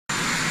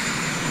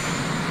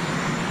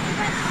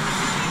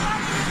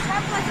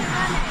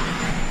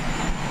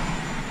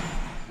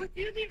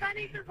you be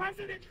running for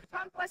president if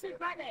Trump wasn't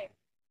running?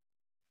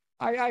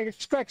 I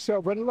expect so,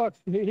 but look,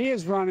 he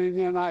is running,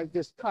 and I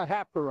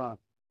have to run.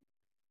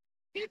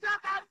 You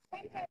drop out of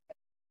Clinton.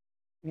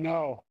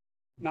 No,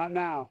 not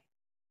now.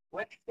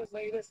 What's the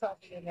latest on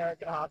the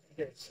American hockey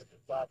case?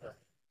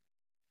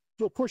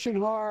 We're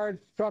pushing hard,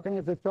 talking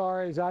with the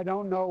authorities. I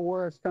don't know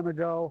where it's going to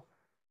go,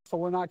 so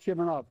we're not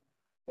giving up.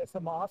 Does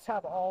the Moss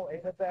have all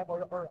 8 of them,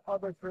 or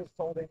other groups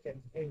holding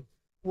in 8?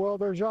 Well,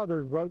 there's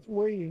others, but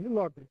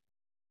look.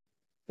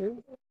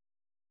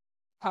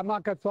 I'm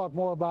not going to talk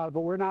more about it, but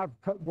we're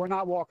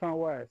not walking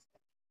away.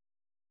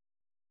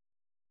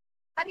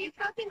 Have you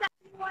spoken to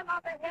anyone on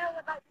the Hill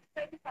about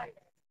the freedom fighters?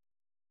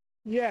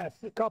 Yes,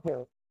 a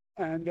couple.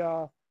 And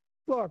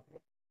look,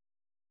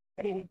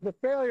 the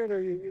failure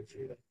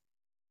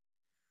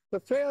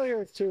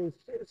to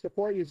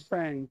support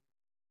Ukraine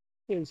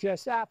is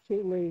just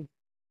absolutely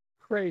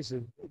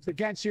crazy. It's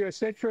against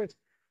U.S. interests.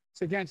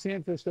 It's against the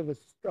interests of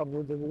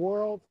the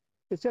world.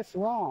 It's just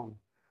wrong.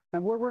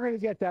 And we're going to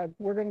get that.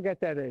 We're going to get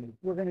that aid.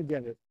 We're going to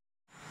get it.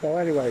 So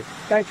anyway,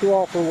 thank you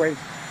all for waiting.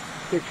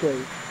 Appreciate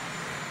it.